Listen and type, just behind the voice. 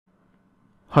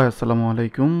High আসসালামু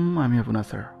আলাইকুম, আমি আবু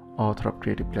নাসার, অথর অফ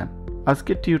ক্রিয়েটিভ প্ল্যান।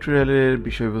 আজকের টিউটোরিয়ালের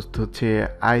বিষয়বস্তু হচ্ছে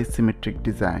আইসিমেট্রিক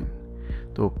ডিজাইন।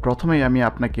 তো প্রথমেই আমি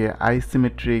আপনাকে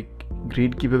আইসিমেট্রিক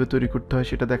গ্রিড কীভাবে তৈরি করতে হয়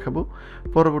সেটা দেখাবো।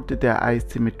 পরবর্তীতে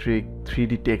আইসিমেট্রিক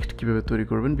 3D টেক্সট কীভাবে তৈরি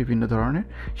করবেন বিভিন্ন ধরনের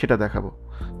সেটা দেখাবো।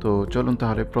 তো চলুন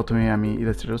তাহলে প্রথমে আমি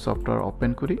ইলাস্ট্রেটর সফটওয়্যার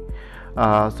ওপেন করি।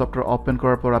 সফটওয়্যার ওপেন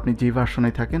করার পর আপনি যে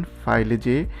ভার্সনে থাকেন ফাইলে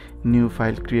যেয়ে নিউ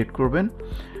ফাইল ক্রিয়েট করবেন।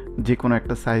 যে কোনো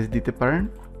একটা সাইজ দিতে পারেন,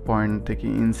 পয়েন্ট থেকে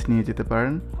ইঞ্চ নিয়ে যেতে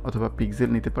পারেন অথবা পিক্সেল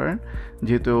নিতে পারেন।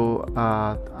 যেহেতু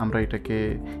আমরা এটাকে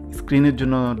স্ক্রিনের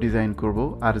জন্য ডিজাইন করব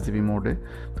আরজিবি মোডে,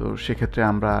 তো সেক্ষেত্রে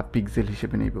আমরা পিক্সেল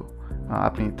হিসেবে নিব।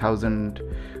 আপনি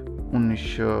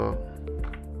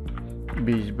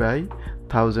 1920 বাই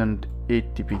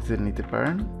 1080 পিক্সেল নিতে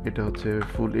পারেন, এটা হচ্ছে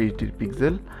ফুল এইচডি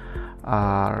পিক্সেল।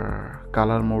 আর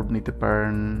কালার মোড নিতে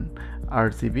পারেন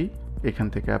আরজিবি, এখান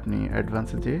থেকে আপনি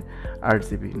অ্যাডভান্সে যে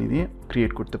আরজিবি নিয়ে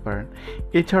ক্রিয়েট করতে পারেন।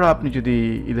 এছাড়া আপনি যদি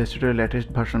ইলাস্ট্রেটরের লেটেস্ট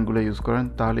ভার্সনগুলো ইউজ করেন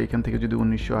তাহলে এখান থেকে যদি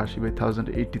 1980 বাই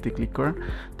 1080তে ক্লিক করেন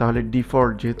তাহলে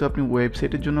ডিফল্ট, যেহেতু আপনি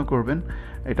ওয়েবসাইটের জন্য করবেন,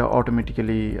 এটা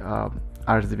অটোমেটিক্যালি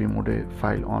আরজিবি মোডে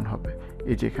ফাইল অন হবে।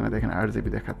 এই যে এখানে দেখেন আরজিবি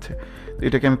দেখাচ্ছে। তো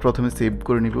এটাকে আমি প্রথমে সেভ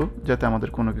করে নিব যাতে আমাদের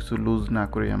কোনো কিছু লুজ না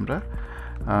করে আমরা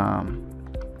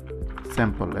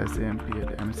স্যাম্পল SAMPL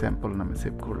আমি স্যাম্পল নামে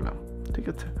সেভ করলাম। ঠিক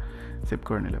আছে, সেভ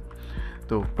করে নিলাম।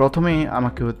 তো প্রথমেই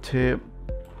আমাকে হচ্ছে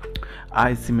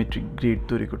আইসিমেট্রিক গ্রিড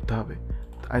তৈরি করতে হবে।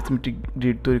 আইসিমেট্রিক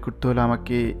গ্রিড তৈরি করতে হলে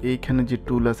আমাকে এইখানে যে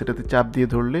টুল আছে এটাতে চাপ দিয়ে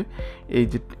ধরলে এই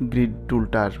যে গ্রিড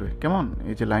টুলটা আসবে, কেমন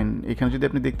এই যে লাইন, এখানে যদি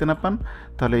আপনি দেখতে না পান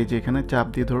তাহলে এই যে এখানে চাপ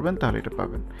দিয়ে ধরবেন তাহলে এটা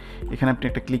পাবেন। এখানে আপনি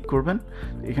একটা ক্লিক করবেন,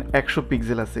 এখানে 100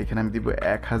 পিক্সেল আছে, এখানে আমি দিব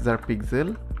 1000 পিক্সেল।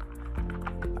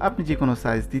 আপনি যে কোনো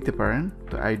সাইজ দিতে পারেন,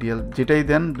 তো আইডিয়াল যেটাই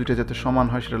দেন দুইটা যাতে সমান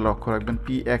হয় সেটা লক্ষ্য রাখবেন।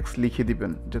 PX লিখে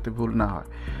দিবেন যাতে ভুল না হয়।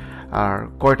 আর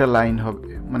কয়টা লাইন হবে,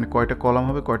 মানে কয়টা কলাম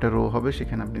হবে, কয়টা রো হবে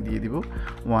সেখানে আপনি দিয়ে দিব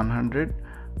 100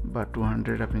 বা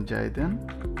 200, আপনি যাই দেন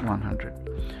 100।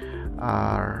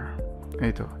 আর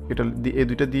এই তো এটা এই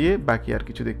দুইটা দিয়ে বাকি আর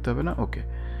কিছু দেখতে হবে না। ওকে,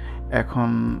 এখন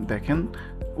দেখেন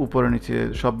উপরে নিচে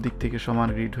সব দিক থেকে সমান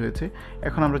গ্রিড হয়েছে।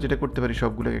 এখন আমরা যেটা করতে পারি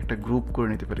সবগুলোকে একটা গ্রুপ করে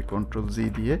নিতে পারি Ctrl+Z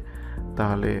দিয়ে,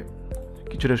 তাহলে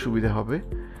কিছুটা সুবিধা হবে।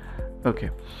 ওকে,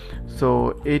 সো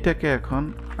এইটাকে এখন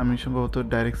আমি সম্ভবত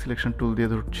ডাইরেক্ট সিলেকশন টুল দিয়ে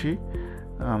ধরছি।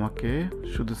 আমাকে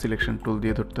শুধু সিলেকশন টুল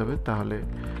দিয়ে ধরতে হবে, তাহলে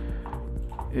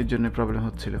এর জন্য প্রবলেম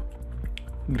হচ্ছিল।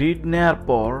 গ্রিড নেওয়ার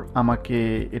পর আমাকে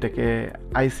এটাকে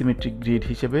আইসিমেট্রিক গ্রিড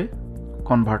হিসেবে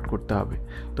কনভার্ট করতে হবে।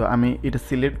 তো আমি এটা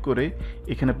সিলেক্ট করে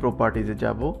এখানে প্রপার্টিজে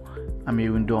যাব, আমি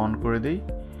উইন্ডো অন করে দিই।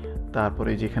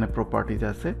 তারপরে যেখানে প্রপার্টিজ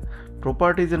আছে,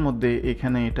 প্রপার্টিজের মধ্যে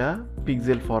এখানে এটা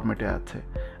পিক্সেল ফরম্যাটে আছে।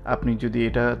 আপনি যদি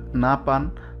এটা না পান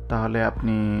তাহলে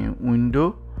আপনি উইন্ডো,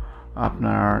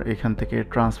 আপনার এখান থেকে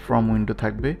ট্রান্সফর্ম উইন্ডো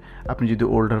থাকবে। আপনি যদি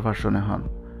ওল্ডার ভার্সনে হন,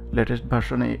 লেটেস্ট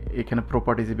ভার্সনে এখানে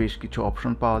প্রপার্টিজে বেশ কিছু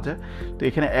অপশন পাওয়া যায়। তো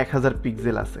এখানে 1000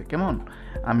 পিক্সেল আছে, কেমন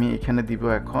আমি এখানে দিব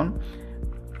এখন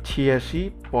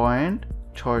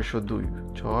 86.602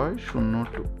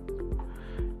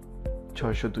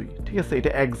 ঠিক আছে,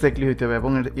 এটা এক্স্যাক্টলি হইতে হবে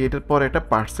এবং এটার পর একটা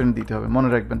পার্সেন্ট দিতে হবে, মনে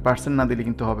রাখবেন পার্সেন্ট না দিলে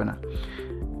কিন্তু হবে না।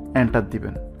 এন্টার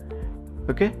দিবেন।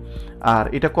 ওকে, আর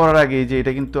এটা করার আগে যে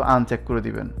এটা কিন্তু আনচেক করে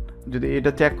দিবেন। যদি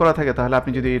এটা চেক করা থাকে তাহলে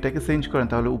আপনি যদি এটাকে চেঞ্জ করেন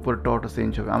তাহলে উপরটা অটো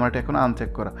চেঞ্জ হবে। আমার এটা এখন আনচেক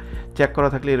করা, চেক করা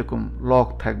থাকলে এরকম লক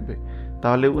থাকবে,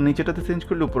 তাহলে নিচেটাতে চেঞ্জ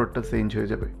করলে উপরেরটা চেঞ্জ হয়ে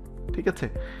যাবে। ঠিক আছে,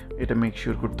 এটা মেক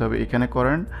শিওর করতে হবে। এখানে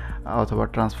করেন অথবা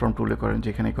ট্রান্সফর্ম টুলে করেন,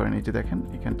 যেখানে করেন। এই যে দেখেন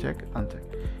এখানে চেক আনচেক,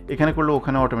 এখানে করলে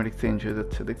ওখানে অটোমেটিক চেঞ্জ হয়ে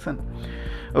যাচ্ছে, দেখছেন।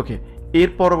 ওকে, এর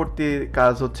পরবর্তী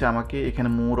কাজ হচ্ছে আমাকে এখানে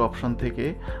মোর অপশন থেকে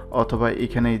অথবা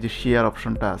এখানে এই যে শেয়ার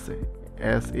অপশনটা আছে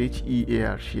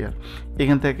SHEAR শেয়ার,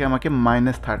 এখান থেকে আমাকে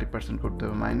 -30% করতে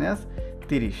হবে,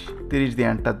 -30 দিয়ে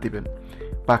এন্টার দিবেন,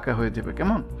 পাকা হয়ে যাবে,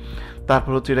 কেমন।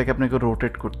 তারপর হচ্ছে এটাকে আপনাকে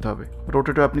রোটেট করতে হবে,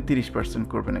 রোটেটও আপনি 30%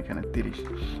 করবেন, এখানে 30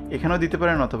 এখানেও দিতে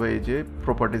পারেন অথবা এই যে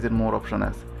প্রপার্টিজের মোর অপশন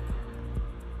আছে।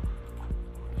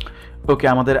 ওকে,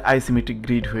 আমাদের আইসিমেট্রিক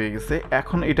গ্রিড হয়ে গেছে।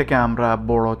 এখন এটাকে আমরা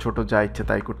বড় ছোট যা ইচ্ছে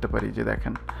তাই করতে পারি। যে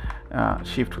দেখেন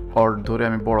শিফট অল্ট ধরে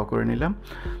আমি বড় করে নিলাম,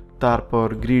 তারপর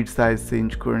গ্রিড সাইজ চেঞ্জ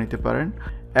করে নিতে পারেন।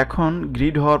 এখন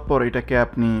গ্রিড হওয়ার পর এটাকে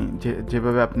আপনি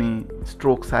যেভাবে আপনি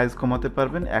স্ট্রোক সাইজ কমাতে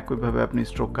পারবেন একইভাবে আপনি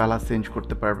স্ট্রোক কালার চেঞ্জ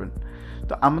করতে পারবেন।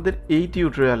 তো আমাদের এই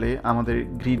টিউটোরিয়ালে আমাদের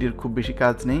গ্রিডের খুব বেশি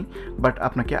কাজ নেই, বাট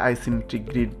আপনাকে আইসিমেট্রিক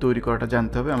গ্রিড তৈরি করাটা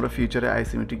জানতে হবে। আমরা ফিউচারে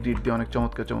আইসিমেট্রিক গ্রিড দিয়ে অনেক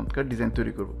চমৎকার চমৎকার ডিজাইন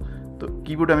তৈরি করব। তো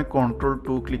কিবোর্ডে আমি Ctrl+2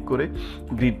 ক্লিক করে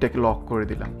গ্রিডটাকে লক করে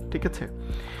দিলাম। ঠিক আছে,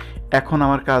 এখন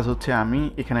আমার কাজ হচ্ছে আমি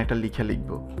এখানে একটা লেখা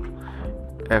লিখব।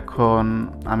 এখন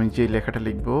আমি যে লেখাটা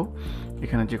লিখব,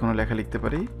 এখানে যে কোনো লেখা লিখতে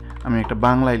পারি। আমি একটা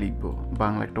বাংলায় লিখব,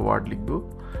 বাংলা একটা ওয়ার্ড লিখব।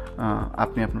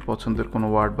 আপনি আপনার পছন্দের কোনো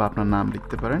ওয়ার্ড বা আপনার নাম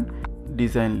লিখতে পারেন।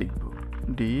 ডিজাইন লিখব,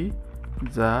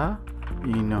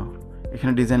 ডিজাইন,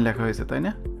 এখানে ডিজাইন লেখা হয়েছে তাই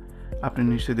না? আপনি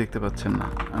নিশ্চয়ই দেখতে পাচ্ছেন না,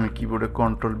 আমি কিবোর্ডে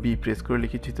কন্ট্রোল বি প্রেস করে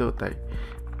লিখেছি তো তাই।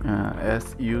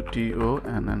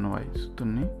 SUTONNY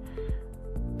সুতন্নি,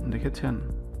 দেখেছেন?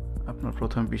 আপনার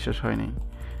প্রথম বিশ্বাস হয়নি,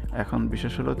 এখন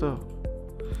বিশ্বাস হলো তো?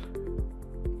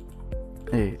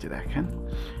 এই যে দেখেন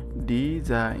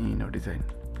ডিজাইন।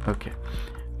 ওকে,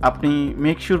 আপনি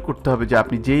মেক শিওর করতে হবে যে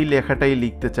আপনি যেই লেখাটাই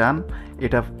লিখতে চান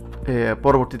এটা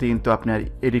পরবর্তীতে কিন্তু আপনি আর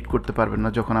এডিট করতে পারবেন না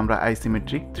যখন আমরা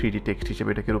আইসিমেট্রিক 3D টেক্সট হিসেবে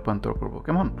এটাকে রূপান্তর করব,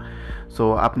 কেমন? সো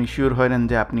আপনি শিওর হয়ে নেন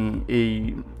যে আপনি এই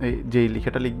যেই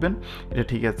লেখাটা লিখবেন এটা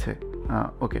ঠিক আছে।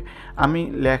 ওকে, আমি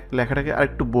লেখাটাকে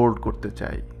আরেকটু বোল্ড করতে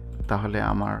চাই, তাহলে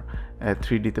আমার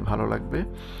 3Dতে ভালো লাগবে।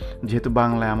 যেহেতু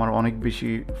বাংলায় আমার অনেক বেশি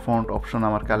ফন্ট অপশন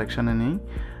আমার কালেকশানে নেই,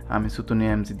 আমি সুতুনি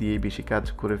এমজি দিয়েই বেশি কাজ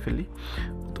করে ফেলি।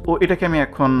 তো এটাকে আমি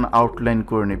এখন আউটলাইন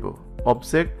করে নেব।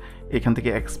 অবজেক্ট এখান থেকে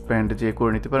এক্সপ্যান্ড যে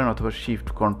করে নিতে পারেন, অথবা শিফট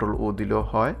কন্ট্রোল ও দিলেও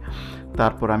হয়।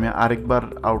 তারপর আমি আরেকবার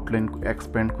আউটলাইন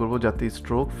এক্সপ্যান্ড করব যাতে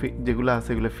স্ট্রোক যেগুলো আছে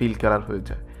এগুলো ফিল কালার হয়ে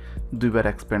যায়। দুইবার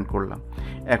এক্সপ্যান্ড করলাম।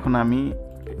 এখন আমি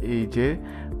এই যে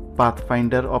পাথ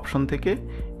ফাইন্ডার অপশন থেকে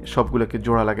সবগুলোকে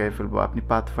জোড়া লাগাই ফেলবো। আপনি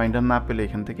পাথ ফাইন্ডার না পেলে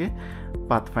এখান থেকে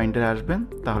পাথ ফাইন্ডারে আসবেন,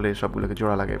 তাহলে সবগুলোকে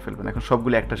জোড়া লাগাই ফেলবেন। এখন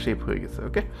সবগুলো একটা শেপ হয়ে গেছে।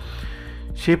 ওকে,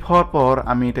 শেপ হওয়ার পর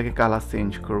আমি এটাকে কালার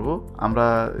চেঞ্জ করব। আমরা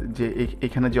যে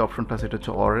এখানে যে অপশনটা সেটা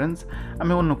হচ্ছে অরেঞ্জ,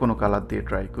 আমি অন্য কোনো কালার দিয়ে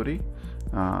ট্রাই করি।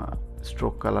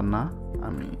 স্ট্রোক কালার না,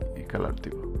 আমি এই কালার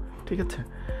দিব, ঠিক আছে?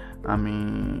 আমি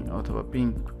অথবা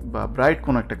পিঙ্ক বা ব্রাইট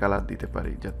কোনো একটা কালার দিতে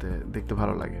পারি যাতে দেখতে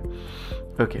ভালো লাগে।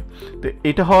 ওকে, তো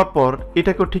এটা হওয়ার পর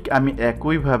এটাকেও ঠিক আমি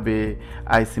একইভাবে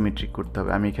আইসিমেট্রিক করতে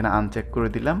হবে। আমি এখানে আনচেক করে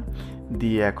দিলাম,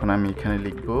 দিয়ে এখন আমি এখানে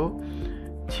লিখব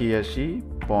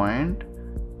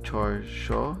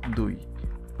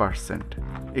 86.602%।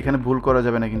 এখানে ভুল করা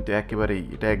যাবে না কিন্তু, একেবারেই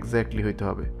এটা এক্স্যাক্টলি হইতে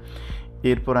হবে।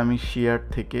 এরপর আমি শেয়ার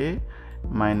থেকে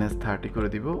 -30 করে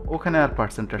দিব, ওখানে আর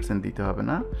পার্সেন্ট দিতে হবে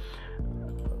না।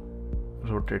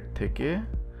 রোটেট থেকে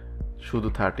শুধু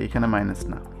 30, এখানে মাইনাস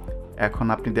না। এখন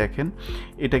আপনি দেখেন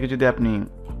এটাকে যদি আপনি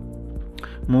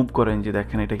মুভ করেন, যে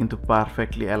দেখেন এটা কিন্তু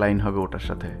পারফেক্টলি অ্যালাইন হবে ওটার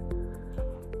সাথে।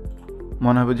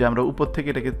 মনে হবে যে আমরা উপর থেকে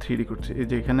এটাকে 3D করছি। এই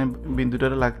যে এখানে বিন্দুটা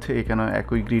লাগছে, এখানে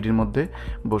একই গ্রিডের মধ্যে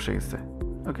বসে গেছে।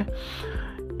 ওকে,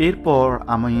 এরপর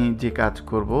আমি যে কাজ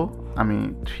করব, আমি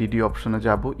 3D অপশনে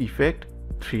যাব, effect,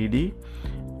 3D,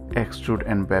 extrude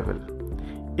and bevel.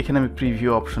 এখানে আমি প্রিভিউ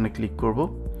অপশনে ক্লিক করব।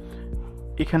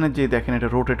 এখানে যে দেখেন এটা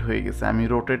রোটেট হয়ে গেছে, আমি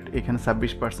রোটেট এখানে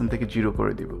 26% থেকে 0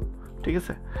 করে দিব, ঠিক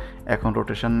আছে? এখন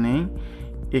রোটেশন নেই,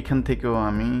 এখান থেকেও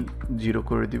আমি 0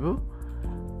 করে দিব,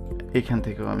 এখান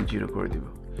থেকেও আমি 0 করে দিব।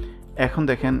 এখন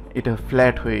দেখেন এটা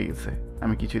ফ্ল্যাট হয়ে গেছে,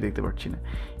 আমি কিছুই দেখতে পাচ্ছি না।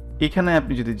 এখানে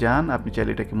আপনি যদি যান, আপনি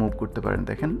চাইলে এটাকে মুভ করতে পারেন।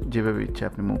 দেখেন যেভাবে ইচ্ছে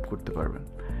আপনি মুভ করতে পারবেন,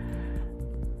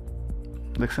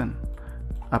 দেখছেন?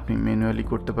 আপনি ম্যানুয়ালি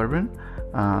করতে পারবেন।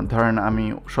 ধরেন আমি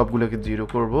সবগুলোকে 0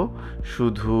 করব,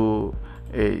 শুধু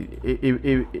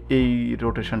এই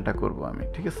রোটেশনটা করব আমি,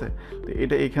 ঠিক আছে? তো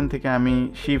এটা এখান থেকে আমি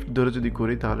শিফট ধরে যদি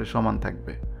করি তাহলে সমান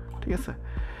থাকবে, ঠিক আছে?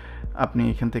 আপনি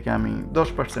এখান থেকে আমি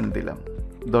 10% দিলাম,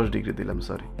 10 ডিগ্রি দিলাম,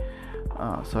 সরি।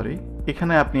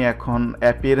 এখানে আপনি এখন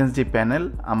অ্যাপিয়ারেন্স যে প্যানেল,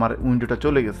 আমার উইন্ডোটা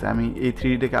চলে গেছে, আমি এই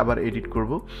 3Dটাকে আবার এডিট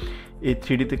করব। এই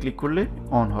 3Dতে ক্লিক করলে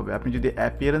অন হবে। আপনি যদি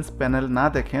অ্যাপিয়ারেন্স প্যানেল না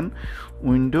দেখেন,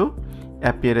 উইন্ডো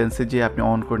অ্যাপিয়ারেন্সে যে আপনি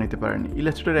অন করে নিতে পারেন।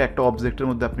 ইলাস্ট্রেটরের একটা অবজেক্টের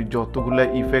মধ্যে আপনি যতগুলা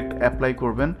ইফেক্ট অ্যাপ্লাই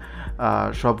করবেন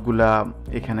সবগুলা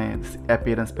এখানে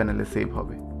অ্যাপিয়ারেন্স প্যানেলে সেভ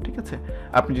হবে, ঠিক আছে?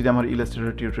 আপনি যদি আমার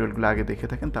ইলাস্ট্রেটর টিউটোরিয়ালগুলো আগে দেখে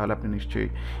থাকেন তাহলে আপনি নিশ্চয়ই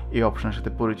এই অপশনের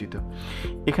সাথে পরিচিত।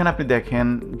 এখানে আপনি দেখেন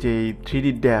যে 3D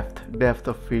ডেপথ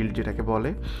অফ ফিল্ড যেটাকে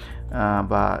বলে,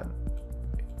 বা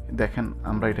দেখেন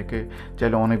আমরা এটাকে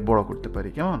চাইলে অনেক বড় করতে পারি,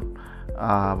 কেমন?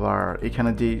 আবার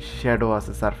এখানে যে শ্যাডো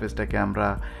আছে সারফেসটাকে আমরা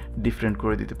ডিফারেন্ট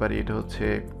করে দিতে পারি। এটা হচ্ছে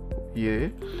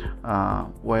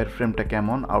ওয়্যার ফ্রেমটা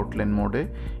কেমন আউটলাইন মোডে,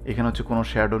 এখানে হচ্ছে কোনো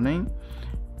শ্যাডো নেই,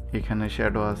 এখানে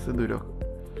শ্যাডো আছে,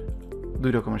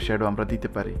 দুই রকমের শ্যাডো আমরা দিতে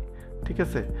পারি, ঠিক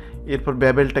আছে? এরপর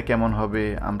বেবেলটা কেমন হবে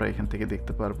আমরা এখান থেকে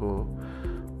দেখতে পারবো।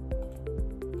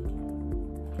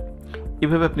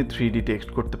 এভাবে আপনি 3D টেক্সট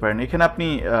করতে পারেন। এখানে আপনি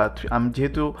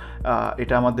যেহেতু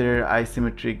এটা আমাদের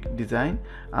আইসিমেট্রিক ডিজাইন,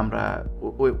 আমরা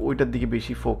ওইটার দিকে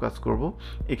বেশি ফোকাস করব।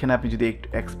 এখানে আপনি যদি একটু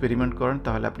এক্সপেরিমেন্ট করেন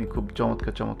তাহলে আপনি খুব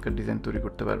চমৎকার ডিজাইন তৈরি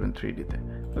করতে পারবেন 3Dতে।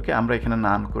 ওকে, আমরা এখানে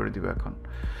নান করে দিব, এখন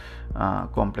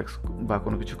কমপ্লেক্স বা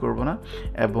কোনো কিছু করব না,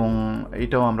 এবং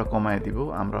এটাও আমরা কমায় দিব।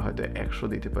 আমরা হয়তো 100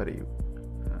 দিতে পারি,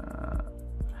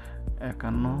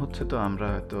 51 হচ্ছে, তো আমরা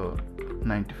হয়তো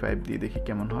 95 দিয়ে দেখি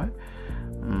কেমন হয়।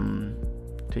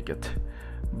 ঠিক আছে,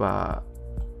 বা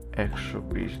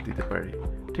 120 দিতে পারি,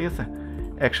 ঠিক আছে?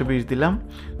 120 দিলাম,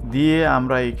 দিয়ে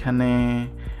আমরা এখানে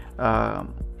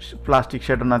প্লাস্টিক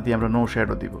শ্যাডো না দিয়ে আমরা নো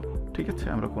শ্যাডো দিব, ঠিক আছে?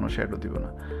 আমরা কোনো শ্যাডো দিব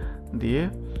না। দিয়ে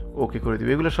ওকে করে দিব।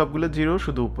 এগুলো সবগুলো 0,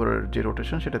 শুধু উপরের যে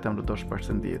রোটেশন সেটাতে আমরা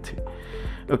 10% দিয়েছি।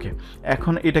 ওকে,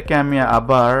 এখন এটাকে আমি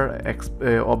আবার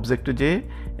অবজেক্টে যেয়ে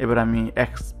এবার আমি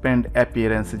এক্সপ্যান্ড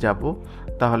অ্যাপিয়ারেন্সে যাব।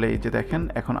 তাহলে এই যে দেখেন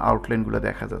এখন আউটলাইনগুলো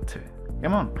দেখা যাচ্ছে,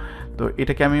 কেমন? তো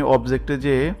এটাকে আমি অবজেক্টে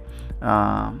যেয়ে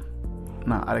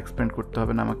না, আর এক্সপ্যান্ড করতে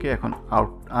হবে না, আমাকে এখন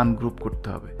আনগ্রুপ করতে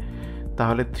হবে।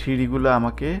 তাহলে 3Dগুলো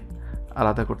আমাকে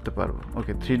আলাদা করতে পারবো।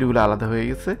 ওকে, 3Dগুলো আলাদা হয়ে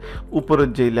গেছে, উপরের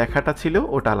যে লেখাটা ছিল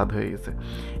ওটা আলাদা হয়ে গেছে।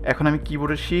 এখন আমি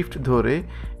কিবোর্ডের শিফট ধরে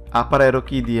আপার অ্যারো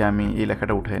কি দিয়ে আমি এই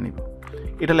লেখাটা উঠিয়ে নিব।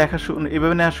 এটা লেখা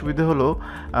এভাবে নেওয়ার সুবিধা হলো,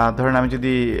 ধরেন আমি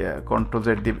যদি কন্ট্রোল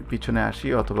জেড দিয়ে পিছনে আসি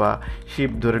অথবা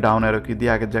শিফট ধরে ডাউন অ্যারো কি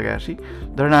দিয়ে আগের জায়গায় আসি,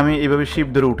 ধরেন আমি এইভাবে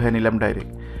শিফট ধরে উঠিয়ে নিলাম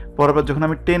ডাইরেক্ট। পরবার যখন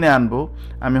আমি টেনে আনবো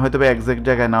আমি হয়তো বা একজ্যাক্ট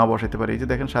জায়গায় নাও বসাতে পারি। এই যে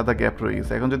দেখেন সাদা গ্যাপ রয়ে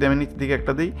গেছে। এখন যদি আমি নিচের দিকে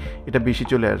একটা দিই এটা বেশি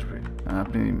চলে আসবে,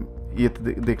 আপনি ইয়েতে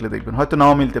দেখলে দেখবেন হয়তো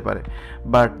নাও মিলতে পারে,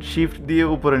 বাট শিফট দিয়ে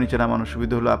উপরে নিচে নামানোর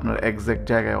সুবিধা হলো আপনার একজ্যাক্ট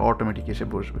জায়গায় অটোমেটিক এসে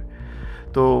বসবে।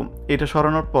 তো এটা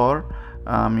সরানোর পর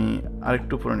আমি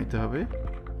আরেকটু উপরে নিতে হবে,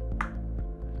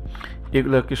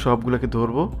 এগুলোকে সবগুলোকে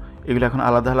ধরবো। এগুলো এখন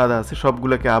আলাদা আলাদা আছে,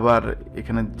 সবগুলোকে আবার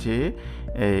এখানে যে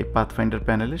এই পাথফাইন্ডার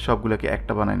প্যানেলে সবগুলোকে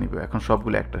একটা বানায় নিব। এখন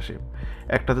সবগুলো একটা শেপ,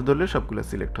 একটাতে ধরলে সবগুলো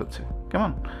সিলেক্ট হচ্ছে,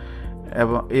 কেমন?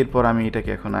 এবং এরপর আমি এটাকে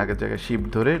এখন আগের জায়গায় শিফট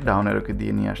ধরে ডাউন অ্যারোকে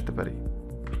দিয়ে নিয়ে আসতে পারি।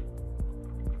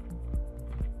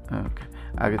 ওকে,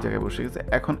 আগের জায়গায় বসে গেছে।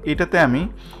 এখন এটাতে আমি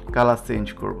কালার চেঞ্জ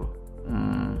করব।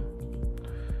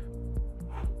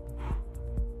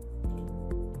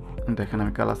 দেখেন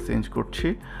আমি কালার চেঞ্জ করছি।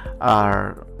 আর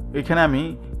এখানে আমি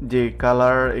যে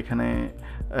কালার, এখানে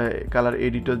কালার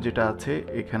এডিটর যেটা আছে,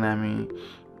 এখানে আমি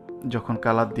যখন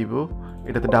কালার দিব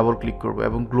এটাতে ডাবল ক্লিক করব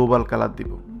এবং গ্লোবাল কালার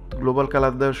দিব। গ্লোবাল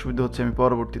কালার দেওয়ার সুবিধা হচ্ছে আমি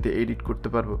পরবর্তীতে এডিট করতে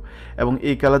পারবো এবং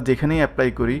এই কালার যেখানেই অ্যাপ্লাই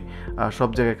করি সব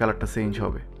জায়গায় কালারটা চেঞ্জ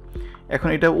হবে। এখন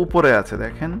এটা উপরে আছে,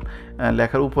 দেখেন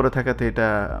লেখার উপরে থাকাতে এটা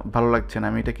ভালো লাগছে না,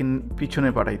 আমি এটাকে পিছনে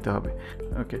পাঠাইতে হবে।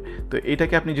 ওকে, তো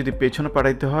এটাকে আপনি যদি পেছনে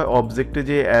পাঠাইতে হয় অবজেক্টে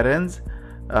যে অ্যারেঞ্জ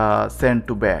সেন্ড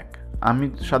টু ব্যাক, আমি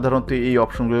সাধারণত এই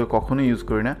অপশনগুলো কখনোই ইউজ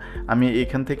করি না। আমি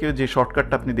এখান থেকেও যে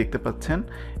শর্টকাটটা আপনি দেখতে পাচ্ছেন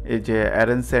এই যে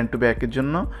অ্যারেঞ্জ সেন্ড টু ব্যাকের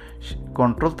জন্য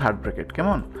কন্ট্রোল থার্ড ব্র্যাকেট,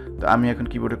 কেমন? তো আমি এখন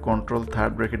কিবোর্ডে কন্ট্রোল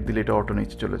থার্ড ব্র্যাকেট দিলে এটা অটো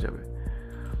নিচে চলে যাবে।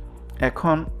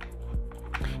 এখন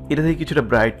এটা থেকে কিছুটা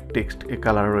ব্রাইট টেক্সট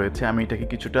কালার রয়েছে, আমি এটাকে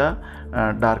কিছুটা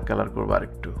ডার্ক কালার করবো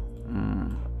আরেকটু।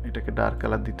 এটাকে ডার্ক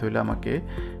কালার দিতে হলে আমাকে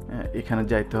এখানে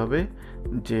যাইতে হবে,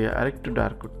 যে আরেকটু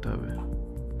ডার্ক করতে হবে,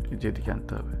 যেদিকে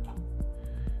আনতে হবে,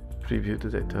 প্রিভিউতে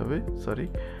যাইতে হবে, সরি।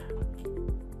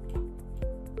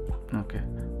 ওকে,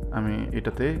 আমি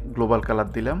এটাতে গ্লোবাল কালার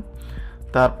দিলাম।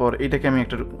 তারপর এটাকে আমি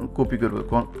একটা কপি করব,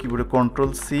 কিবোর্ডে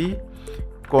কন্ট্রোল সি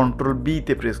কন্ট্রোল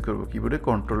বিতে প্রেস করব, কিবোর্ডে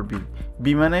কন্ট্রোল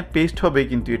বি মানে পেস্ট হবে,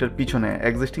 কিন্তু এটার পিছনে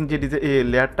এক্সিস্টিং যে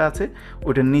লেয়ারটা আছে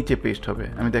ওইটার নিচে পেস্ট হবে।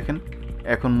 আমি দেখেন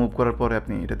এখন মুভ করার পরে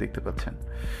আপনি এটা দেখতে পাচ্ছেন।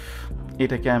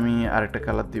 এটাকে আমি আরেকটা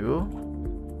কালার দিব,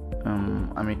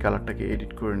 আমি কালারটাকে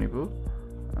এডিট করে নিব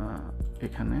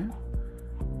এখানে।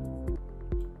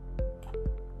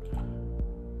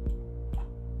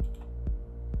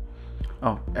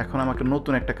 এখন আমাকে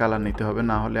নতুন একটা কালার নিতে হবে,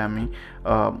 না হলে আমি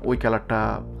ওই কালারটা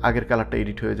আগের কালারটা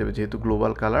এডিট হয়ে যাবে। যেহেতু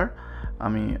গ্লোবাল কালার,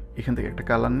 আমি এখান থেকে একটা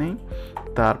কালার নেই,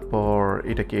 তারপর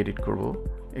এটাকে এডিট করব।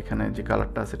 এখানে যে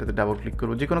কালারটা আছে এটাতে ডাবল ক্লিক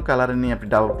করব, যে কোনো কালারে নিয়ে আপনি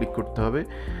ডাবল ক্লিক করতে হবে,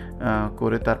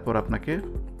 করে তারপর আপনাকে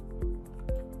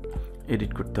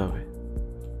এডিট করতে হবে।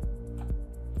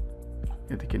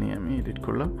 এদিকে নিয়ে আমি এডিট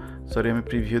করলাম, সরি আমি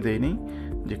প্রিভিউ দেইনি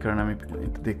যে কারণে আমি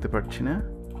দেখতে পাচ্ছি না।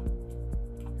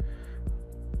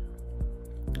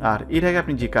 আর এর আগে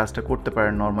আপনি যে কাজটা করতে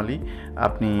পারেন, নর্মালি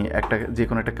আপনি যে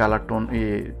কোনো একটা কালার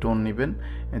টোন নেবেন,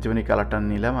 যেমন এই কালারটা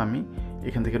নিলাম, আমি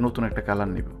এখান থেকে নতুন একটা কালার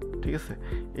নিব, ঠিক আছে?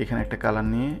 এখানে একটা কালার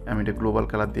নিয়ে আমি এটা গ্লোবাল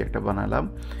কালার দিয়ে একটা বানালাম,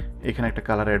 এখানে একটা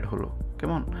কালার অ্যাড হলো,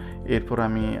 কেমন? এরপর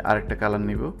আমি আরেকটা কালার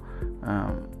নিব,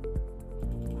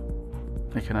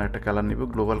 এখানে আরেকটা কালার নিব,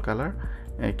 গ্লোবাল কালার,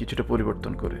 কিছুটা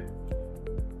পরিবর্তন করে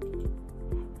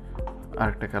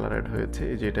আরেকটা কালার অ্যাড হয়েছে।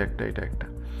 এই যে এটা একটা,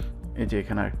 এই যে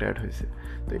এখানে আরেকটা অ্যাড হয়েছে।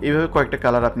 তো এইভাবে কয়েকটা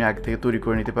কালার আপনি আগে থেকে তৈরি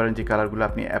করে নিতে পারেন যে কালারগুলো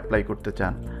আপনি অ্যাপ্লাই করতে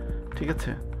চান, ঠিক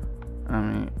আছে?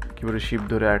 আমি কিবোর্ডে শিফট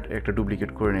ধরে একটা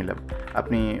ডুপ্লিকেট করে নিলাম।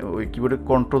 আপনি ওই কিবোর্ডে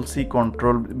কন্ট্রোল সি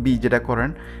কন্ট্রোল বি যেটা করেন,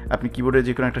 আপনি কিবোর্ডে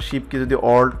যে কোনো একটা শিফটকে যদি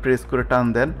অল্ট প্রেস করে টান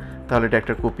দেন তাহলে এটা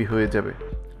একটা কপি হয়ে যাবে।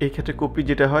 এই ক্ষেত্রে কপি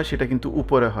যেটা হয় সেটা কিন্তু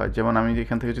উপরে হয়, যেমন আমি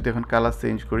এখান থেকে যদি এখন কালার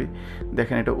চেঞ্জ করি,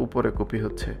 দেখেন এটা উপরে কপি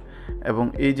হচ্ছে, এবং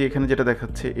এই যে এখানে যেটা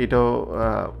দেখাচ্ছে এটাও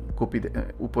কপি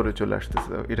উপরে চলে আসতেছে।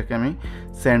 এটাকে আমি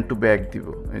সেন্ড টু ব্যাক দিব,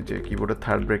 এই যে কিবোর্ডে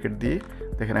থার্ড ব্র্যাকেট দিয়ে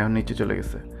দেখেন এখন নিচে চলে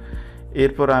গেছে।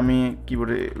 এরপর আমি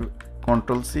কিবোর্ডে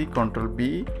কন্ট্রোল সি কন্ট্রোল বি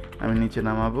আমি নিচে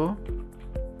নামাবো,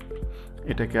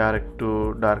 এটাকে আর একটু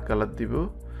ডার্ক কালার দিব,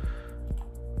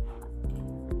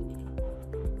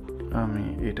 আমি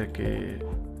এটাকে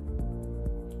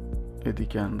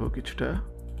এদিকে আনবো, কিছুটা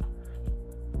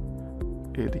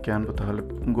এদিকে আনবো, তাহলে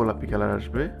গোলাপি কালার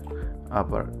আসবে।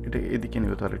 আবার এটা এদিকে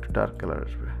নিব, তাহলে একটু ডার্ক কালার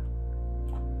আসবে।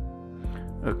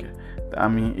 ওকে,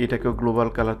 আমি এটাকেও গ্লোবাল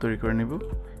কালার তৈরি করে নিব।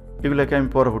 এগুলোকে আমি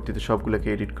পরবর্তীতে সবগুলোকে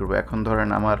এডিট করব। এখন ধরেন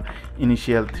আমার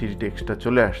ইনিশিয়াল 3D টেক্সটটা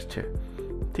চলে আসছে,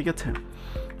 ঠিক আছে।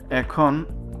 এখন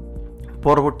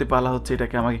পরবর্তী পালা হচ্ছে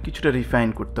এটাকে আমাকে কিছুটা রিফাইন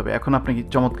করতে হবে। এখন আপনি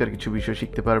চমৎকার কিছু বিষয়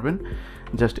শিখতে পারবেন,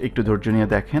 জাস্ট একটু ধৈর্য নিয়ে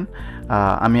দেখেন।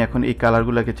 আমি এখন এই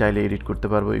কালারগুলোকে চাইলে এডিট করতে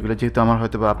পারবো। এগুলো যেহেতু আমার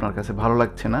হয়তো বা আপনার কাছে ভালো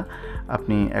লাগছে না,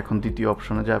 আপনি এখন দ্বিতীয়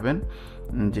অপশনে যাবেন,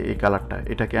 যে এই কালারটা,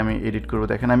 এটাকে আমি এডিট করব।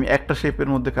 দেখেন আমি একটা শেপের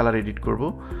মধ্যে কালার এডিট করব,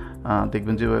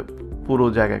 দেখবেন যে পুরো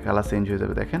জায়গায় কালার চেঞ্জ হয়ে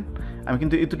যাবে। দেখেন আমি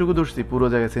কিন্তু এতটুকু ধরছি, পুরো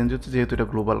জায়গায় চেঞ্জ হচ্ছে, যেহেতু এটা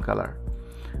গ্লোবাল কালার।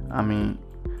 আমি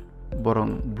বরং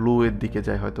ব্লু এর দিকে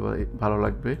যাই, হয়তো ভালো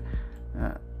লাগবে।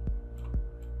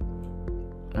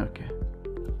 ওকে,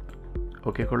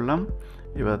 ওকে করলাম।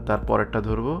 এবার তার পরেরটা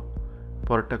ধরবো।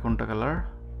 পরেরটা কোনটা কালার?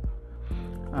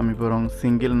 আমি বরং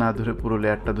সিঙ্গেল না ধরে পুরো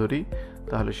লেয়ারটা ধরি,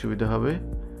 তাহলে সুবিধা হবে।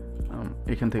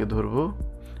 এখান থেকে ধরবো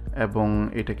এবং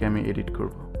এটাকে আমি এডিট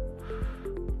করব।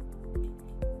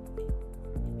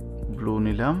 ব্লু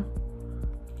নিলাম,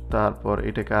 তারপর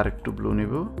এটাকে আর একটু ব্লু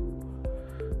নিব,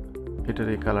 এটার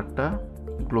এই কালারটা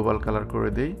গ্লোবাল কালার করে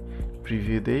দেই,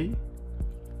 প্রিভিউ দেই।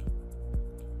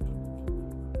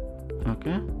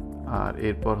 ওকে, আর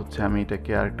এরপর হচ্ছে আমি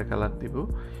এটাকে আরেকটা কালার দিব।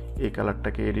 এই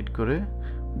কালারটাকে এডিট করে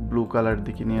ব্লু কালার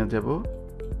দিকে নিয়ে যাব,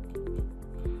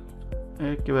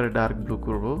 একেবারে ডার্ক ব্লু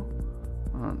করব,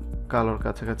 কালোর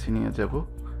কাছাকাছি নিয়ে যাব,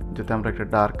 যাতে আমরা একটা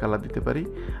ডার্ক কালার দিতে পারি।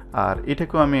 আর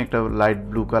এটাকেও আমি একটা লাইট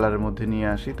ব্লু কালারের মধ্যে নিয়ে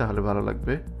আসি, তাহলে ভালো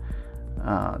লাগবে,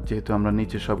 যেহেতু আমরা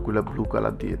নিচে সবগুলো ব্লু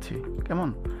কালার দিয়েছি। কেমন?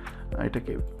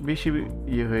 এটাকে বেশি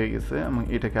ইয়ে হয়ে গেছে, আমি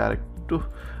এটাকে আরেকটু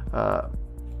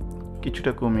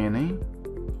কিছুটা কমিয়ে নেই।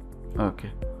 ওকে,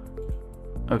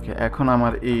 ওকে, এখন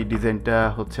আমার এই ডিজাইনটা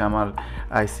হচ্ছে আমার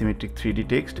আইসোমেট্রিক 3D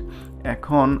টেক্সট।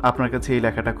 এখন আপনার কাছে এই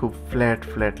লেখাটা খুব ফ্ল্যাট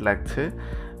ফ্ল্যাট লাগছে,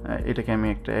 এটাকে আমি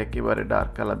একটা একেবারে ডার্ক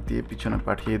কালার দিয়ে পিছনে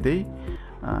পাঠিয়ে দেই।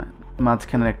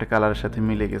 মাঝখানের একটা কালারের সাথে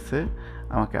মিলে গেছে,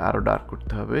 আমাকে আরও ডার্ক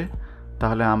করতে হবে,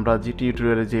 তাহলে আমরা যে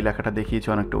টিউটোরিয়ালে যে লেখাটা দেখিয়েছি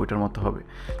অনেকটা ওইটার মতো হবে।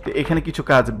 তো এখানে কিছু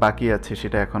কাজ বাকি আছে,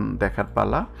 সেটা এখন দেখার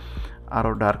পালা।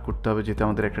 আরও ডার্ক করতে হবে, যেহেতু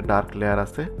আমাদের একটা ডার্ক লেয়ার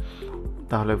আছে,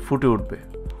 তাহলে ফুটে উঠবে।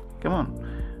 কেমন?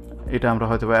 এটা আমরা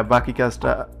হয়তো বাকি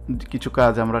কাজটা, কিছু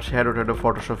কাজ আমরা শ্যাডো ট্যাডো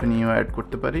ফটোশপে নিয়েও অ্যাড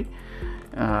করতে পারি।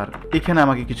 আর এখানে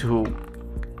আমাকে কিছু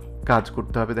কাজ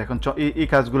করতে হবে। দেখুন এই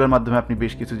কাজগুলোর মাধ্যমে আপনি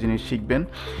বেশ কিছু জিনিস শিখবেন।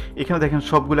 এখানে দেখেন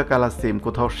সবগুলো কালার সেম,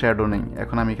 কোথাও শ্যাডো নেই।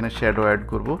 এখন আমি এখানে শ্যাডো অ্যাড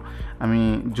করব। আমি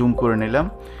জুম করে নিলাম,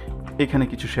 এখানে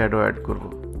কিছু শ্যাডো অ্যাড করব।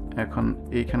 এখন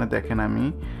এইখানে দেখেন আমি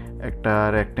একটা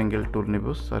রেক্ট্যাঙ্গেল টুল নিব,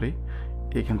 সরি,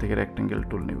 এইখান থেকে রেক্ট্যাঙ্গেল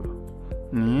টুল নিব,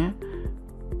 নিয়ে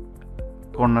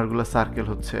কর্নারগুলো সার্কেল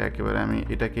হচ্ছে একেবারে। আমি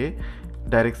এটাকে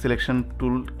ডাইরেক্ট সিলেকশন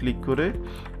টুল ক্লিক করে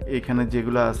এখানে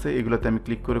যেগুলো আছে এগুলোতে আমি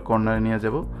ক্লিক করে কর্নারে নিয়ে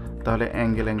যাব, তাহলে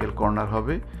অ্যাঙ্গেল কর্নার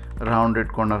হবে, রাউন্ডেড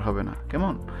কর্নার হবে না।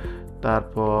 কেমন?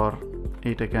 তারপর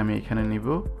এইটাকে আমি এখানে নিব,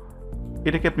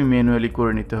 এটাকে আপনি ম্যানুয়ালি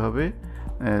করে নিতে হবে,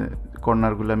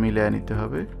 কর্নারগুলো মিলিয়ে নিতে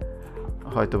হবে।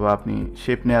 হয়তোবা আপনি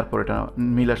শেপ নেওয়ার পর এটা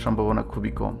মিলার সম্ভাবনা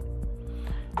খুবই কম।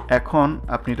 এখন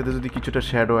আপনি এটাতে যদি কিছুটা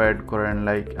শ্যাডো অ্যাড করেন,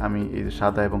 লাইক আমি এই যে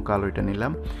সাদা এবং কালো এটা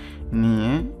নিলাম,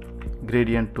 নিয়ে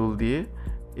গ্রেডিয়েন্ট টুল দিয়ে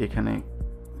এখানে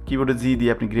কিবোর্ডে জি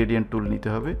দিয়ে আপনি গ্রেডিয়েন্ট টুল নিতে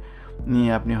হবে, নিয়ে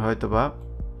আপনি হয়তোবা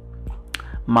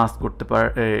মাস্ক করতে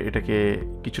এটাকে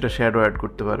কিছুটা শ্যাডো অ্যাড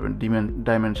করতে পারবেন,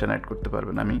 ডাইমেনশন অ্যাড করতে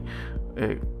পারবেন। আমি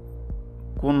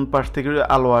কোন পাশ থেকে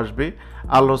আলো আসবে,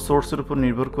 আলো সোর্সের উপর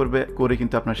নির্ভর করে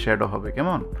কিন্তু আপনার শ্যাডো হবে।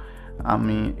 কেমন?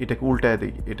 আমি এটাকে উল্টায়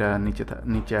দিই, এটা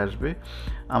নিচে আসবে।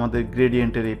 আমাদের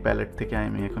গ্রেডিয়েন্টের এই প্যালেট থেকে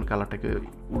আমি এখন কালারটাকে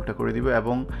উল্টা করে দিব,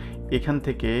 এবং এখান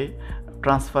থেকে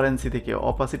ট্রান্সপারেন্সি থেকে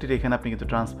অপাসিটির এখানে আপনি কিন্তু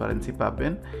ট্রান্সপারেন্সি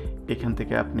পাবেন, এখান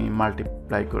থেকে আপনি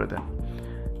মাল্টিপ্লাই করে দেন।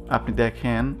 আপনি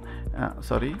দেখেন,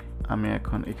 সরি, আমি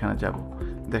এখন এখানে যাব,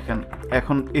 দেখেন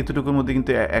এখন এতটুকুর মধ্যে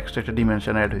কিন্তু এক্সট্রা একটা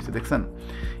ডিমেনশন অ্যাড হয়েছে, দেখছেন?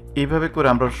 এইভাবে করে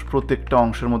আমরা প্রত্যেকটা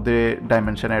অংশের মধ্যে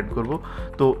ডাইমেনশন অ্যাড করব।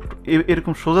 তো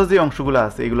এরকম সোজা যে অংশগুলো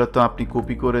আছে এগুলো তো আপনি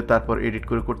কপি করে তারপর এডিট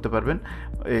করে করতে পারবেন।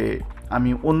 আমি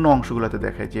অন্য অংশগুলোতে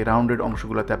দেখাই যে রাউন্ডেড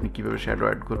অংশগুলোতে আপনি কীভাবে শ্যাডো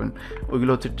অ্যাড করবেন,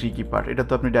 ওইগুলো হচ্ছে ট্রিকি পার্ট। এটা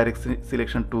তো আপনি ডাইরেক্ট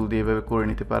সিলেকশন টুল দিয়ে এভাবে করে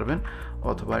নিতে পারবেন,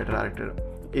 অথবা এটার আরেকটা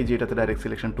এই যে এটাতে ডাইরেক্ট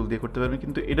সিলেকশন টুল দিয়ে করতে পারবেন,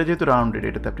 কিন্তু এটা যেহেতু রাউন্ডেড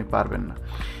এটাতে আপনি পারবেন না।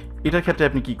 এটার ক্ষেত্রে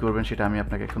আপনি কী করবেন সেটা আমি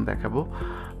আপনাকে এখন দেখাবো।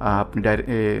 আপনি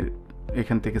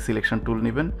এখান থেকে সিলেকশন টুল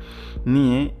নেবেন,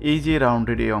 নিয়ে এই যে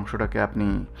রাউন্ডেড এই অংশটাকে আপনি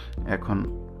এখন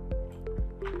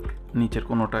নিচের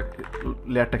কোনোটা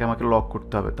লেয়ারটাকে আমাকে লক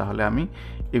করতে হবে, তাহলে আমি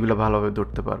এগুলো ভালোভাবে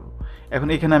ধরতে পারবো। এখন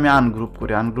এখানে আমি আনগ্রুপ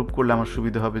করি, আনগ্রুপ করলে আমার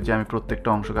সুবিধা হবে যে আমি প্রত্যেকটা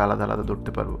অংশকে আলাদা আলাদা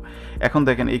ধরতে পারবো। এখন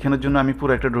দেখেন এখানের জন্য আমি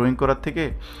পুরো একটা ড্রয়িং করার থেকে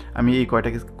আমি এই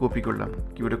কয়টাকে কপি করলাম,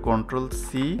 কিবোর্ডে Ctrl+C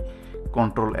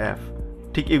Ctrl+F,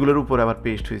 ঠিক এগুলোর উপরে আবার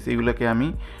পেস্ট হয়েছে। এগুলোকে আমি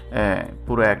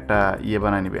পুরো একটা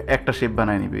বানায় নিবে, একটা শেপ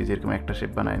বানায় নিবে, যেরকম একটা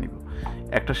শেপ বানায় নিব।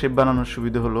 একটা শেপ বানানোর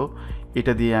সুবিধা হলো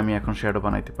এটা দিয়ে আমি এখন শ্যাডো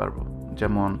বানাইতে পারবো।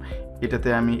 যেমন এটাতে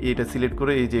আমি এটা সিলেক্ট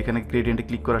করে এই যে এখানে গ্রেডিয়েন্টে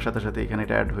ক্লিক করার সাথে সাথে এখানে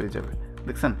এটা অ্যাড হয়ে যাবে,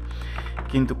 দেখছেন?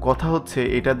 কিন্তু কথা হচ্ছে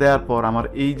এটা দেওয়ার পর আমার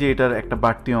এই যে এটার একটা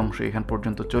বাড়তি অংশ এখান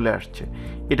পর্যন্ত চলে আসছে,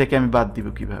 এটাকে আমি বাদ দিব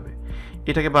কিভাবে?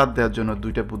 এটাকে বাদ দেওয়ার জন্য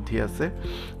দুইটা বুদ্ধি আছে।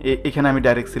 এখানে আমি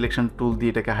ডাইরেক্ট সিলেকশন টুল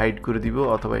দিয়ে এটাকে হাইড করে দিব,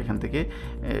 অথবা এখান থেকে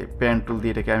প্যান টুল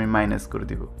দিয়ে এটাকে আমি মাইনাস করে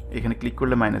দিব। এখানে ক্লিক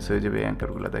করলে মাইনাস হয়ে যাবে এই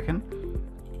অ্যাঙ্কারগুলো, দেখেন?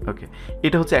 ওকে,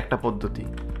 এটা হচ্ছে একটা পদ্ধতি।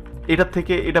 এটার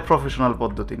থেকে এটা প্রফেশনাল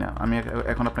পদ্ধতি না, আমি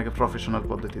এখন আপনাকে প্রফেশনাল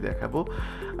পদ্ধতি দেখাবো।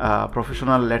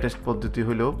 প্রফেশনাল লেটেস্ট পদ্ধতি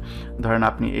হলো, ধরেন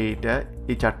আপনি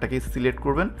এই চারটাকে সিলেক্ট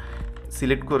করবেন,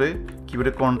 সিলেক্ট করে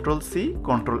কিবোর্ডে Ctrl+C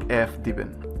Ctrl+F দিবেন।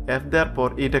 F দেওয়ার পর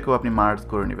এটাকেও আপনি মার্জ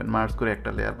করে নেবেন, মার্জ করে একটা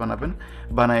লেয়ার বানাবেন,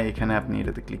 বানায় এখানে আপনি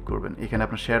এটাতে ক্লিক করবেন, এখানে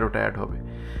আপনার শ্যাডোটা অ্যাড হবে।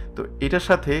 তো এটার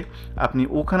সাথে আপনি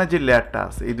ওখানে যে লেয়ারটা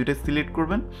আছে এই দুইটা সিলেক্ট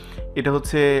করবেন। এটা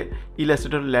হচ্ছে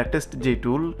ইলাস্ট্রেটর লেটেস্ট যে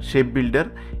টুল, শেপ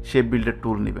বিল্ডার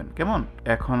টুল নেবেন, কেমন?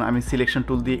 এখন আমি সিলেকশন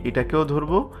টুল দিয়ে এটাকেও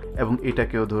ধরবো এবং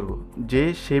এটাকেও ধরবো। যে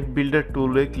শেপ বিল্ডার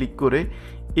টুলে ক্লিক করে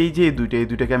এই যে এই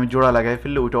দুইটাকে আমি জোড়া লাগাই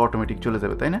ফেললে ওইটা অটোমেটিক চলে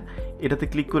যাবে, তাই না? এটাতে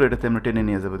ক্লিক করে এটাতে আমরা টেনে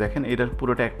নিয়ে যাবো, দেখেন এটার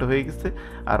পুরোটা একটা হয়ে গেছে,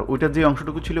 আর ওইটার যে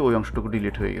অংশটুকু ছিল ওই অংশটুকু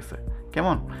ডিলিট হয়ে গেছে,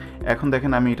 কেমন? এখন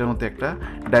দেখেন আমি এটার মধ্যে একটা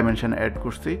ডাইমেনশন অ্যাড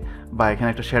করছি, বা এখানে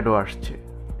একটা শ্যাডো আসছে।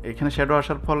 এখানে শ্যাডো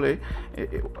আসার ফলে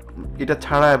এটা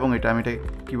ছাড়া এবং এটা আমি এটা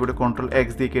কিবোর্ডে Ctrl+X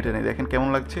দিয়ে কেটে নিই, দেখেন কেমন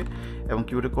লাগছে? এবং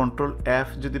কিবোর্ডে Ctrl+F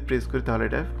যদি প্রেস করি তাহলে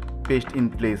এটা পেস্ট ইন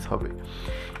প্লেস হবে।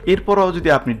 এরপরও যদি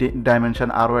আপনি ডাইমেনশন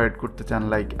আরও অ্যাড করতে চান,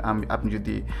 লাইক আপনি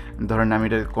যদি ধরেন আমি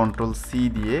এটা Ctrl+C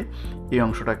দিয়ে এই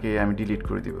অংশটাকে আমি ডিলিট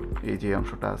করে দিব, এই যে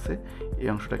অংশটা আছে এই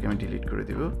অংশটাকে আমি ডিলিট করে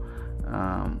দিব,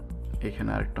 এখানে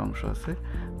আরেকটা অংশ আছে,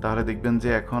 তাহলে দেখবেন যে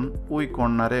এখন ওই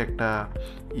কর্নারে একটা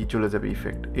চলে যাবে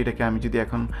ইফেক্ট। এটাকে আমি যদি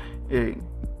এখন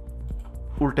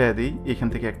উল্টায় দিই, এখান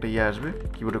থেকে একটা আসবে,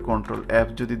 কিবোর্ডে Ctrl+F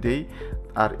যদি দেই,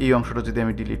 আর এই অংশটা যদি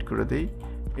আমি ডিলিট করে দেই,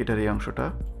 এটার এই অংশটা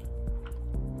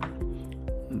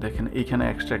দেখেন এইখানে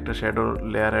এক্সট্রা একটা শ্যাডোর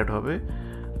লেয়ার অ্যাড হবে।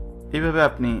 এইভাবে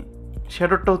আপনি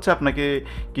শ্যাডোটা হচ্ছে আপনাকে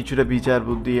কিছুটা বিচার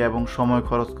বুদ্ধি এবং সময়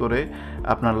খরচ করে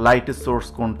আপনার লাইটের সোর্স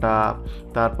কোনটা,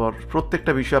 তারপর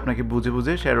প্রত্যেকটা বিষয় আপনাকে বুঝে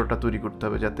বুঝে শ্যাডোটা তৈরি করতে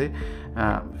হবে যাতে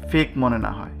ফেক মনে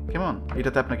না হয়, কেমন?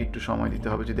 এটাতে আপনাকে একটু সময় দিতে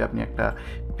হবে যদি আপনি একটা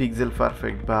পিক্সেল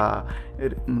পারফেক্ট বা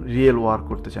রিয়েল ওয়ার্ক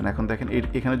করতে চান। এখন দেখেন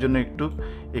এখানের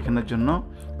জন্য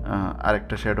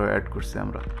আরেকটা শ্যাডো অ্যাড করছি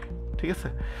আমরা, ঠিক আছে?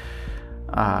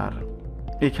 আর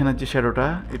এইখানের যে শ্যাডোটা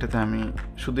এটাতে আমি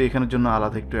শুধু এখানের জন্য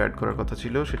আলাদা একটু অ্যাড করার কথা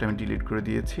ছিল, সেটা আমি ডিলিট করে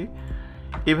দিয়েছি।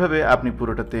 এভাবে আপনি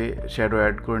পুরোটাতে শ্যাডো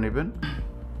অ্যাড করে নেবেন।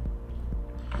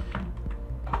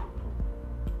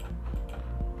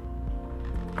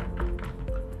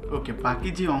 ওকে, বাকি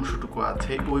যে অংশটুকু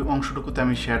আছে ওই অংশটুকুতে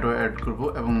আমি শ্যাডো অ্যাড করব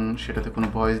এবং সেটাতে কোনো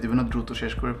ভয়েস দিব না, দ্রুত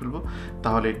শেষ করে ফেলবো,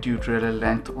 তাহলে টিউটোরিয়ালের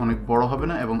লেন্থ অনেক বড় হবে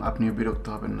না এবং আপনিও বিরক্ত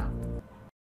হবেন না।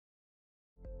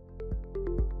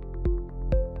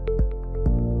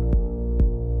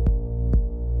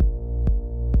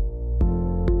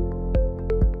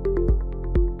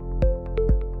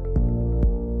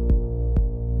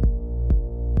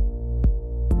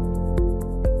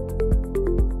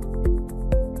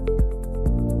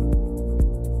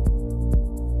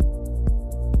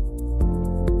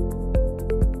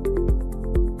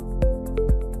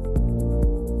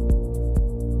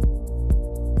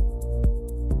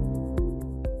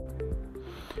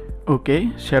 ওকে,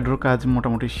 শ্যাডোর কাজ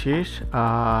মোটামুটি শেষ।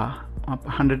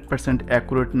 100%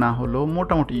 অ্যাকুরেট না হলেও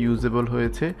মোটামুটি ইউজেবল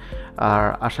হয়েছে, আর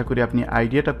আশা করি আপনি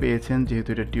আইডিয়াটা পেয়েছেন। যেহেতু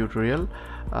এটা টিউটোরিয়াল,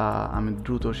 আমি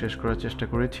দ্রুত শেষ করার চেষ্টা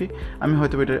করেছি। আমি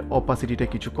হয়তো এটার অপাসিটিটা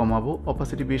কিছু কমাবো,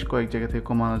 অপাসিটি বেশ কয়েক জায়গা থেকে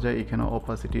কমানো যায়। এখানে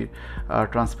অপাসিটির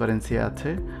ট্রান্সপারেন্সি আছে,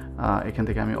 এখান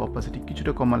থেকে আমি অপাসিটি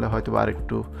কিছুটা কমালে হয়তো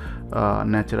আরেকটু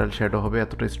ন্যাচারাল শ্যাডো হবে,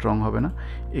 এতটা স্ট্রং হবে না।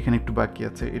 এখানে একটু বাকি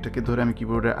আছে, এটাকে ধরে আমি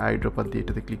কিবোর্ডে আই ড্রপার দিয়ে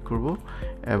এটাতে ক্লিক করব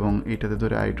এবং এটাতে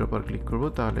ধরে আই ড্রপার ক্লিক করব,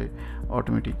 তাহলে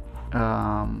অটোমেটিক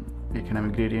এখানে আমি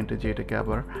গ্রেডিয়েন্টে যে এটাকে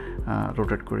আবার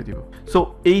রোটেট করে দিব। সো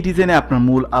এই ডিজাইনে আপনার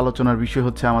মূল আলোচনার বিষয়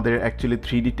হচ্ছে আমাদের অ্যাকচুয়ালি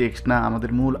 3D টেক্সট না,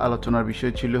 আমাদের মূল আলোচনার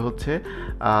বিষয় ছিল হচ্ছে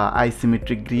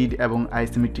আইসিমেট্রিক গ্রিড এবং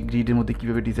আইসিমেট্রিক গ্রিডের মধ্যে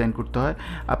কীভাবে ডিজাইন করতে হয়।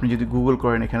 আপনি যদি গুগল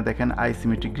করেন, এখানে দেখেন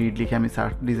আইসিমেট্রিক গ্রিড লিখে আমি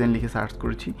ডিজাইন লিখে সার্চ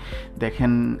করেছি,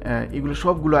 দেখেন এগুলো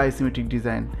সবগুলো আইসিমেট্রিক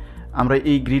ডিজাইন। আমরা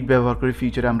এই গ্রিড ব্যবহার করে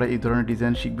ফিউচারে আমরা এই ধরনের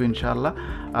ডিজাইন শিখবো ইনশাআল্লাহ।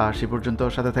 সে পর্যন্ত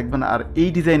সাথে থাকবেন। আর এই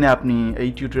ডিজাইনে আপনি এই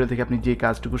টিউটোরিয়াল থেকে আপনি যে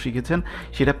কাজটুকু শিখেছেন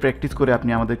সেটা প্র্যাকটিস করে আপনি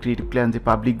আমাদের ক্রিয়েটিভ ক্ল্যান যে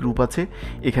পাবলিক গ্রুপ আছে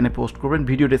এখানে পোস্ট করবেন।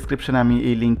 ভিডিও ডেসক্রিপশনে আমি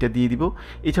এই লিঙ্কটা দিয়ে দিব।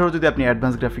 এছাড়াও যদি আপনি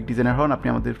অ্যাডভান্স গ্রাফিক ডিজাইনার হন, আপনি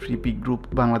আমাদের ফ্রি পিক গ্রুপ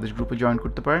বাংলাদেশ গ্রুপে জয়েন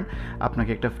করতে পারেন।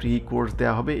 আপনাকে একটা ফ্রি কোর্স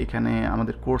দেওয়া হবে। এখানে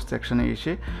আমাদের কোর্স সেকশনে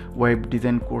এসে ওয়েব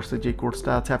ডিজাইন কোর্সে যে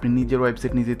কোর্সটা আছে আপনি নিজের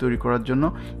ওয়েবসাইট নিজে তৈরি করার জন্য,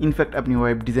 ইনফ্যাক্ট আপনি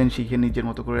ওয়েব ডিজাইন শিখে নিজের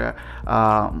মতো করে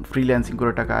ফ্রিল্যান্সিং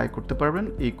করে টাকা আয় করতে পারবেন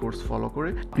এই কোর্স ফলো করে।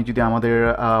 আপনি যদি আমাদের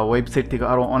ওয়েবসাইট থেকে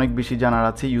আরও অনেক বেশি জানার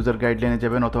আছে, ইউজার গাইডলাইনে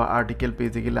যাবেন অথবা আর্টিকেল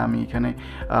পেজে গেলে আমি এখানে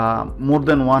মোর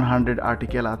দ্যান 100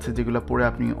 আর্টিকেল আছে যেগুলো পড়ে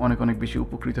আপনি অনেক অনেক বেশি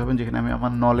উপকৃত হবেন, যেখানে আমি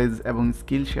আমার নলেজ এবং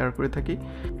স্কিল শেয়ার করে থাকি।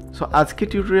 সো আজকে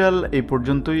টিউটোরিয়াল এই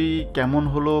পর্যন্তই। কেমন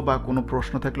হলো বা কোনো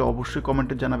প্রশ্ন থাকলে অবশ্যই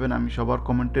কমেন্টে জানাবেন, আমি সবার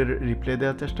কমেন্টের রিপ্লাই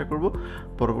দেওয়ার চেষ্টা করব।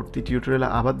 পরবর্তী টিউটোরিয়ালে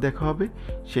আবার দেখা হবে।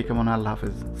 সে কেমন, আল্লাহ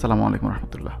হাফেজ, সালামু আলাইকুম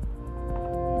রহমতুল্লাহ।